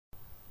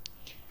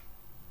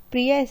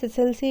ಪ್ರಿಯ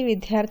SSLC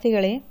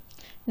ವಿದ್ಯಾರ್ಥಿಗಳೇ,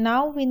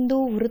 ನಾವು ಇಂದು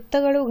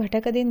ವೃತ್ತಗಳು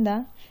ಘಟಕದಿಂದ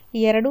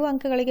 2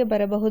 ಅಂಕಗಳಿಗೆ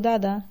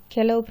ಬರಬಹುದಾದ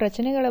ಕೆಲವು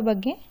ಪ್ರಶ್ನೆಗಳ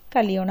ಬಗ್ಗೆ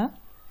ಕಲಿಯೋಣ.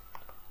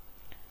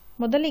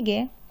 ಮೊದಲಿಗೆ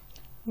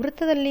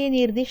ವೃತ್ತದಲ್ಲಿ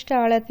ನಿರ್ದಿಷ್ಟ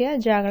ಅಳತೆಯ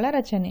ಜಾಗಗಳ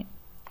ರಚನೆ.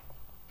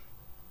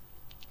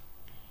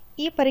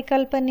 ಈ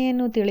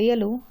ಪರಿಕಲ್ಪನೆಯನ್ನು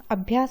ತಿಳಿಯಲು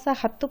ಅಭ್ಯಾಸ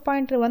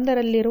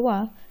 10.1ರಲ್ಲಿರುವ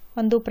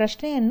ಒಂದು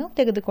ಪ್ರಶ್ನೆಯನ್ನು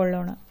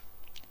ತೆಗೆದುಕೊಳ್ಳೋಣ.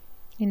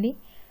 ಇಲ್ಲಿ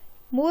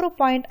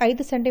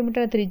 3.5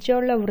 ಸೆಂಟಿಮೀಟರ್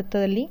ತ್ರಿಜ್ಯವುಳ್ಳ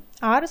ವೃತ್ತದಲ್ಲಿ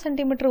 6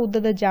 ಸೆಂಟಿಮೀಟರ್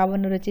ಉದ್ದದ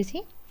ಜಾವನ್ನು ರಚಿಸಿ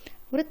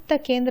ವೃತ್ತ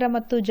ಕೇಂದ್ರ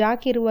ಮತ್ತು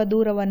ಜಾಕಿರುವ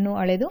ದೂರವನ್ನು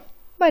ಅಳೆದು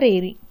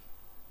ಬರೆಯಿರಿ.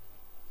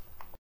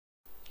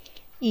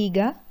 ಈಗ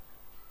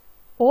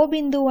O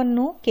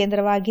ಬಿಂದುವನ್ನು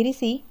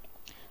ಕೇಂದ್ರವಾಗಿರಿಸಿ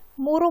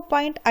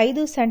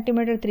 3.5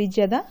 ಸೆಂಟಿಮೀಟರ್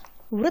ತ್ರಿಜ್ಯದ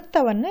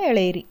ವೃತ್ತವನ್ನು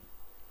ಎಳೆಯಿರಿ.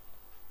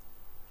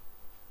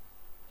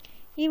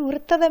 ಈ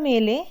ವೃತ್ತದ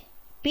ಮೇಲೆ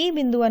P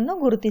ಬಿಂದುವನ್ನು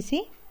ಗುರುತಿಸಿ.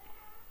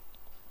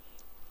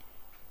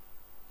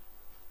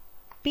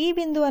 P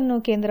ಬಿಂದುವನ್ನು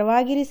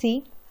ಕೇಂದ್ರವಾಗಿರಿಸಿ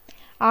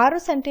 6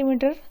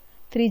 ಸೆಂಟಿಮೀಟರ್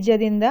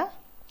ತ್ರಿಜ್ಯದಿಂದ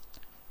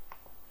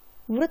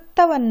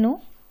ವೃತ್ತವನ್ನು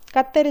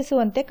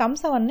ಕತ್ತರಿಸುವಂತೆ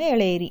ಕಂಸವನ್ನು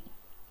ಎಳೆಯಿರಿ.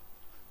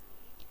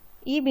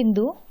 ಈ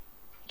ಬಿಂದು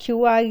Q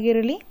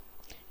ಆಗಿರಲಿ.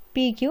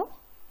 PQ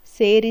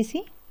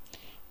ಸೇರಿಸಿ.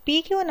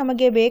 PQ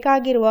ನಮಗೆ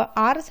ಬೇಕಾಗಿರುವ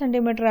 6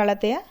 ಸೆಂಟಿಮೀಟರ್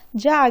ಅಳತೆಯ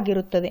ಜ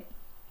ಆಗಿರುತ್ತದೆ.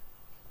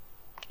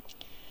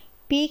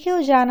 PQ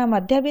ಜಾನ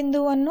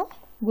ಮಧ್ಯಬಿಂದುವನ್ನು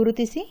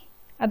ಗುರುತಿಸಿ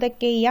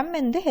ಅದಕ್ಕೆ M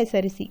ಎಂದು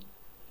ಹೆಸರಿಸಿ.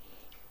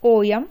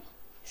 OM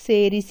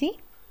ಸೇರಿಸಿ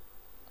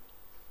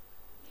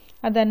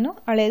ಅದನ್ನು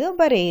ಅಳೆದು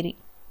ಬರೆಯಿರಿ.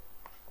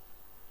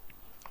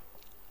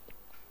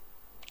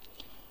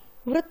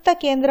 ವೃತ್ತ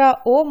ಕೇಂದ್ರ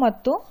O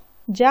ಮತ್ತು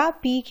ಜ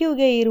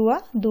PQಗೆ ಇರುವ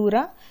ದೂರ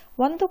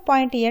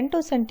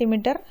 1.8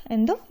 ಸೆಂಟಿಮೀಟರ್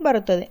ಎಂದು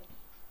ಬರುತ್ತದೆ.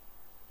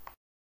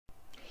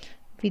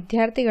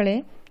 ವಿದ್ಯಾರ್ಥಿಗಳೇ,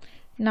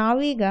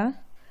 ನಾವೀಗ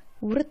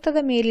ವೃತ್ತದ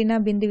ಮೇಲಿನ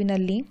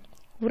ಬಿಂದುವಿನಲ್ಲಿ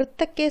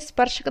ವೃತ್ತಕ್ಕೆ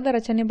ಸ್ಪರ್ಶಕದ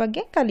ರಚನೆ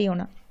ಬಗ್ಗೆ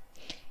ಕಲಿಯೋಣ.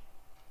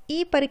 ಈ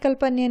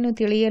ಪರಿಕಲ್ಪನೆಯನ್ನು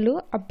ತಿಳಿಯಲು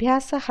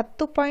ಅಭ್ಯಾಸ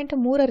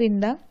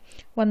 10.3ರಿಂದ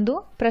ಒಂದು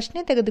ಪ್ರಶ್ನೆ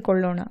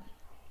ತೆಗೆದುಕೊಳ್ಳೋಣ.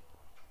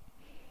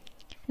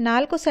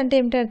 4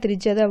 ಸೆಂಟಿಮೀಟರ್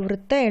ತ್ರಿಜ್ಯದ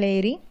ವೃತ್ತ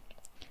ಎಳೆಯಿರಿ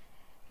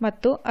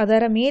ಮತ್ತು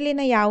ಅದರ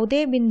ಮೇಲಿನ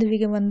ಯಾವುದೇ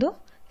ಬಿಂದುವಿಗೆ ಒಂದು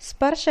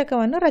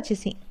ಸ್ಪರ್ಶಕವನ್ನು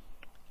ರಚಿಸಿ.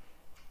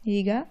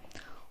 ಈಗ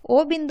O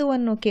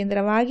ಬಿಂದುವನ್ನು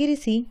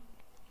ಕೇಂದ್ರವಾಗಿರಿಸಿ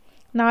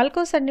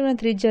 4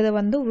 ಸೆಂಟಿಮೀಟರ್ ತ್ರಿಜ್ಯದ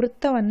ಒಂದು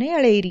ವೃತ್ತವನ್ನು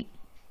ಎಳೆಯಿರಿ.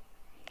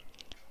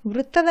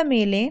 ವೃತ್ತದ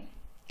ಮೇಲೆ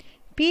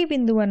P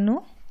ಬಿಂದುವನ್ನು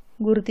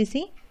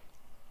ಗುರುತಿಸಿ.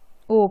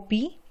 OP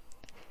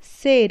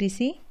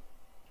ಸೇರಿಸಿ.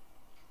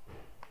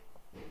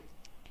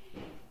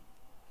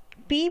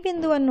 P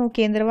ಬಿಂದುವನ್ನು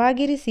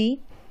ಕೇಂದ್ರವಾಗಿರಿಸಿ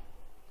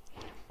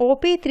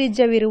OP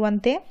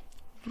ತ್ರಿಜ್ಯವಿರುವಂತೆ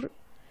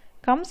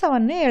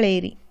ಕಂಸವನ್ನು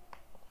ಎಳೆಯಿರಿ.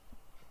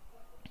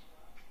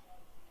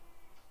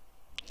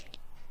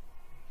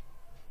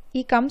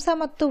 ಈ ಕಂಸ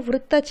ಮತ್ತು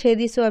ವೃತ್ತ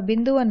ಛೇದಿಸುವ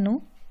ಬಿಂದುವನ್ನು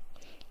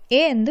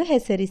A ಎಂದು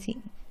ಹೆಸರಿಸಿ.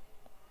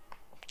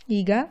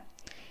 ಈಗ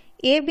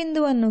A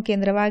ಬಿಂದುವನ್ನು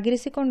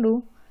ಕೇಂದ್ರವಾಗಿರಿಸಿಕೊಂಡು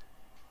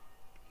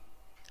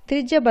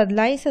ತ್ರಿಜ್ಯ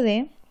ಬದಲಾಯಿಸದೆ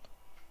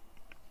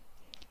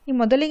ಈ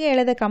ಮೊದಲಿಗೆ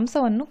ಎಳೆದ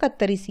ಕಂಸವನ್ನು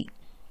ಕತ್ತರಿಸಿ.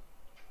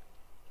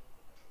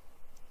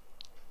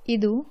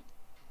 ಇದು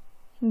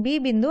B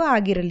ಬಿಂದು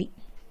ಆಗಿರಲಿ.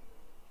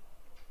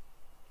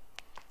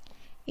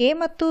 A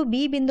ಮತ್ತು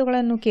B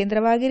ಬಿಂದುಗಳನ್ನು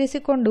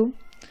ಕೇಂದ್ರವಾಗಿರಿಸಿಕೊಂಡು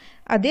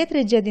ಅದೇ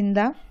ತ್ರಿಜ್ಯದಿಂದ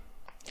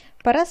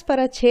ಪರಸ್ಪರ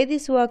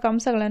ಛೇದಿಸುವ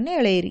ಕಂಸಗಳನ್ನು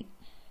ಎಳೆಯಿರಿ.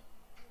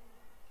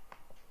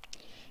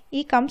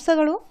 ಈ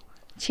ಕಂಸಗಳು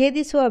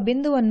ಛೇದಿಸುವ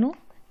ಬಿಂದುವನ್ನು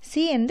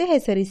C ಎಂದು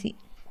ಹೆಸರಿಸಿ.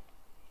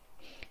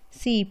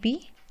 CP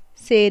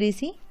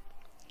ಸೇರಿಸಿ.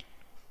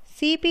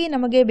 CP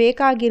ನಮಗೆ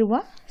ಬೇಕಾಗಿರುವ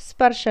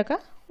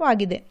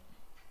ಸ್ಪರ್ಶಕವಾಗಿದೆ.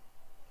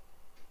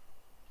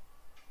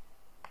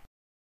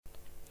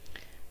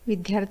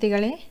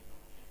 ವಿದ್ಯಾರ್ಥಿಗಳೇ,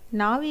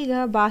 ನಾವೀಗ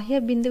ಬಾಹ್ಯ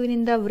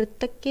ಬಿಂದುವಿನಿಂದ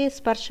ವೃತ್ತಕ್ಕೆ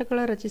ಸ್ಪರ್ಶಕಗಳ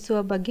ರಚಿಸುವ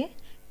ಬಗ್ಗೆ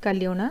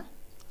ಕಲಿಯೋಣ.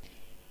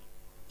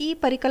 ಈ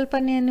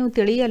ಪರಿಕಲ್ಪನೆಯನ್ನು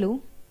ತಿಳಿಯಲು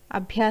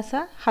ಅಭ್ಯಾಸ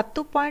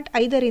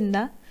 10.5ರಿಂದ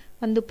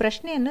ಒಂದು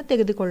ಪ್ರಶ್ನೆಯನ್ನು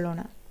ತೆಗೆದುಕೊಳ್ಳೋಣ.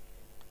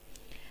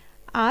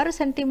 6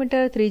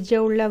 ಸೆಂಟಿಮೀಟರ್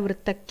ತ್ರಿಜ್ಯವುಳ್ಳ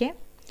ವೃತ್ತಕ್ಕೆ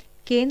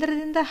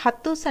ಕೇಂದ್ರದಿಂದ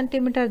 10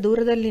 ಸೆಂಟಿಮೀಟರ್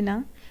ದೂರದಲ್ಲಿನ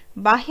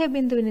ಬಾಹ್ಯ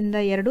ಬಿಂದುವಿನಿಂದ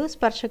 2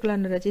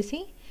 ಸ್ಪರ್ಶಕಗಳನ್ನು ರಚಿಸಿ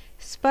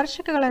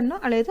ಸ್ಪರ್ಶಕಗಳನ್ನು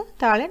ಅಳೆದು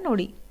ತಾಳೆ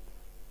ನೋಡಿ.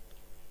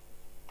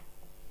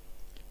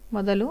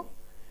 ಮೊದಲು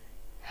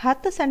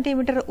 10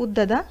 ಸೆಂಟಿಮೀಟರ್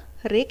ಉದ್ದದ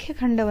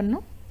ರೇಖಾಖಂಡವನ್ನು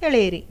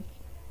ಎಳೆಯಿರಿ.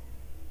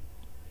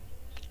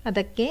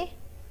 ಅದಕ್ಕೆ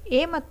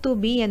A ಮತ್ತು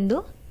B ಎಂದು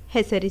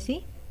ಹೆಸರಿಸಿ.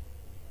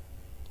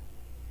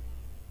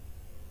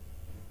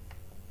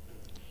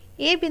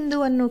 A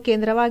ಬಿಂದುವನ್ನು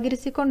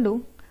ಕೇಂದ್ರವಾಗಿರಿಸಿಕೊಂಡು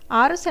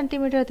 6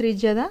 ಸೆಂಟಿಮೀಟರ್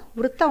ತ್ರಿಜ್ಯದ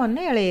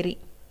ವೃತ್ತವನ್ನು ಎಳೆಯಿರಿ.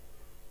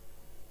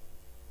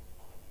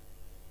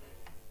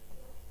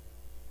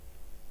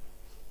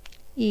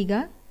 ಈಗ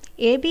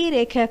AB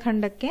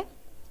ರೇಖಾಖಂಡಕ್ಕೆ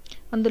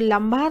ಒಂದು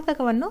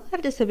ಲಂಬಾರ್ಧಕವನ್ನು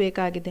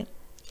ರಚಿಸಬೇಕಾಗಿದೆ.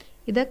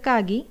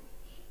 ಇದಕ್ಕಾಗಿ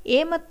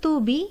A ಮತ್ತು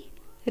B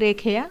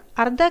ರೇಖೆಯ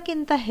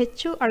ಅರ್ಧಕ್ಕಿಂತ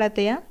ಹೆಚ್ಚು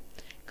ಅಳತೆಯ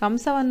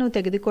ಕಂಸವನ್ನು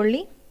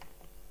ತೆಗೆದುಕೊಳ್ಳಿ.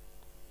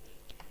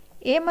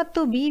 A ಮತ್ತು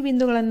B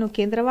ಬಿಂದುಗಳನ್ನು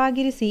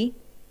ಕೇಂದ್ರವಾಗಿರಿಸಿ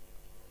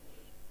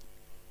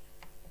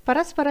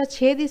ಪರಸ್ಪರ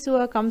ಛೇದಿಸುವ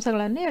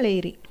ಕಂಸಗಳನ್ನು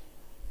ಎಳೆಯಿರಿ.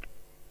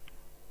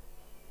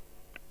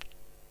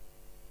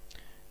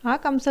 ಆ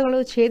ಕಂಸಗಳು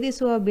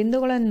ಛೇದಿಸುವ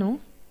ಬಿಂದುಗಳನ್ನು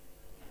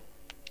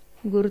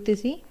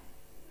ಗುರುತಿಸಿ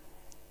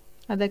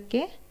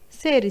ಅದಕ್ಕೆ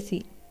ಸೇರಿಸಿ.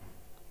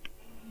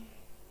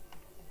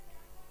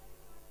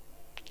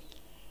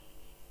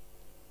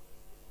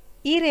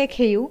 ಈ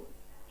ರೇಖೆಯು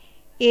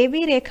AB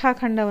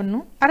ರೇಖಾಖಂಡವನ್ನು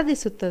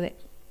ಅರ್ಧಿಸುತ್ತದೆ.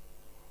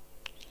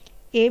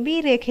 AB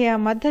ರೇಖೆಯ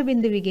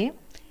ಮಧ್ಯಬಿಂದುವಿಗೆ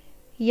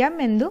M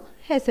ಎಂದು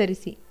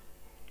ಹೆಸರಿಸಿ.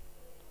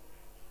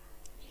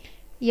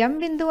 M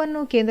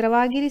ಬಿಂದುವನ್ನು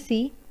ಕೇಂದ್ರವಾಗಿರಿಸಿ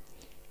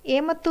A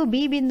ಮತ್ತು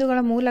B ಬಿಂದುಗಳ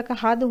ಮೂಲಕ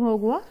ಹಾದು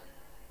ಹೋಗುವ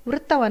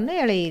ವೃತ್ತವನ್ನು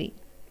ಎಳೆಯಿರಿ.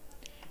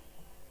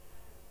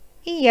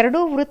 ಈ ಎರಡೂ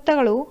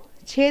ವೃತ್ತಗಳು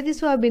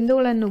ಛೇದಿಸುವ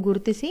ಬಿಂದುಗಳನ್ನು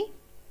ಗುರುತಿಸಿ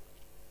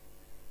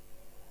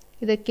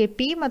ಇದಕ್ಕೆ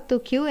P ಮತ್ತು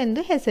Q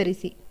ಎಂದು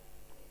ಹೆಸರಿಸಿ.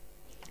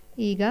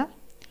 ಈಗ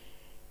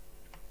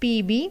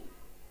PB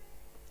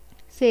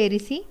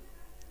ಸೇರಿಸಿ,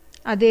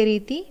 ಅದೇ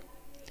ರೀತಿ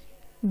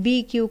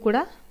BQ ಕೂಡ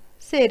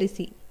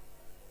ಸೇರಿಸಿ.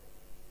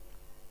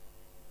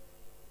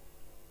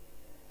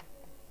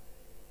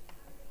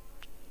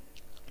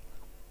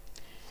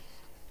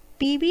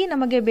 PB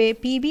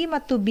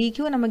ಮತ್ತು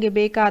BQ ನಮಗೆ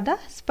ಬೇಕಾದ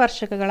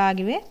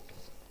ಸ್ಪರ್ಶಕಗಳಾಗಿವೆ.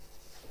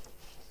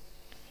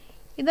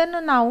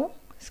 ಇದನ್ನು ನಾವು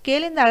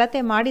ಸ್ಕೇಲಿಂದ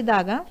ಅಳತೆ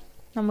ಮಾಡಿದಾಗ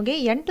ನಮಗೆ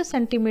 8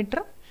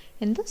 ಸೆಂಟಿಮೀಟರ್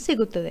ಎಂದು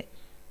ಸಿಗುತ್ತದೆ.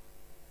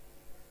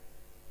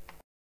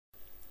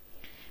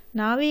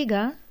 ನಾವೀಗ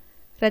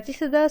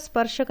ರಚಿಸಿದ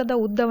ಸ್ಪರ್ಶಕದ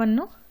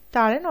ಉದ್ದವನ್ನು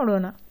ತಾಳೆ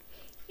ನೋಡೋಣ.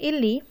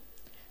 ಇಲ್ಲಿ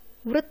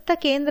ವೃತ್ತ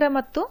ಕೇಂದ್ರ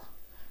ಮತ್ತು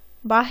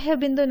ಬಾಹ್ಯ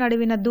ಬಿಂದು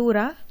ನಡುವಿನ ದೂರ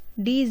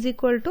D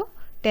 =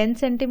 10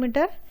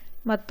 ಸೆಂಟಿಮೀಟರ್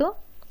ಮತ್ತು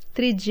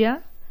ತ್ರಿಜ್ಯ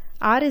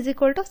R =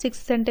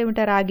 6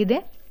 ಸೆಂಟಿಮೀಟರ್ ಆಗಿದೆ.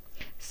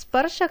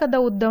 ಸ್ಪರ್ಶಕದ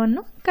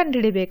ಉದ್ದವನ್ನು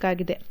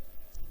ಕಂಡುಹಿಡಿಯಬೇಕಾಗಿದೆ.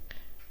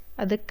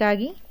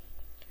 ಅದಕ್ಕಾಗಿ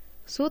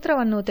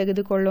ಸೂತ್ರವನ್ನು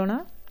ತೆಗೆದುಕೊಳ್ಳೋಣ.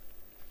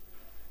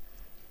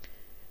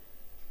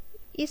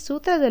 ಈ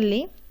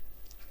ಸೂತ್ರದಲ್ಲಿ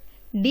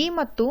D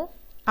ಮತ್ತು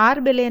R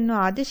ಬೆಲೆಯನ್ನು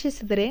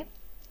ಆದೇಶಿಸಿದರೆ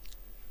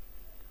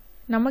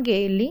ನಮಗೆ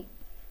ಇಲ್ಲಿ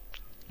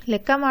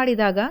ಲೆಕ್ಕ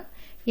ಮಾಡಿದಾಗ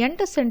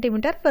 8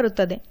 ಸೆಂಟಿಮೀಟರ್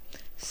ಬರುತ್ತದೆ.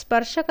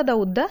 ಸ್ಪರ್ಶಕದ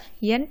ಉದ್ದ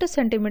 8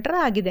 ಸೆಂಟಿಮೀಟರ್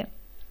ಆಗಿದೆ.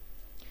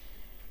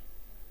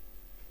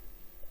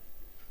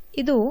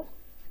 ಇದು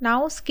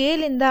ನಾವು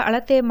ಸ್ಕೇಲಿಂದ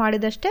ಅಳತೆ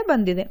ಮಾಡಿದಷ್ಟೇ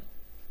ಬಂದಿದೆ.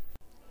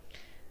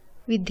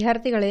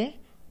 ವಿದ್ಯಾರ್ಥಿಗಳೇ,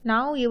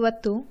 ನಾವು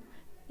ಇವತ್ತು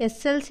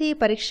SLC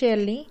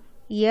ಪರೀಕ್ಷೆಯಲ್ಲಿ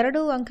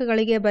 2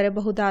 ಅಂಕಗಳಿಗೆ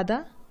ಬರಬಹುದಾದ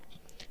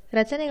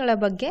ರಚನೆಗಳ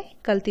ಬಗ್ಗೆ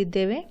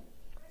ಕಲಿತಿದ್ದೇವೆ.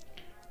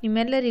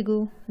 ನಿಮ್ಮೆಲ್ಲರಿಗೂ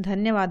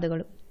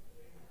ಧನ್ಯವಾದಗಳು.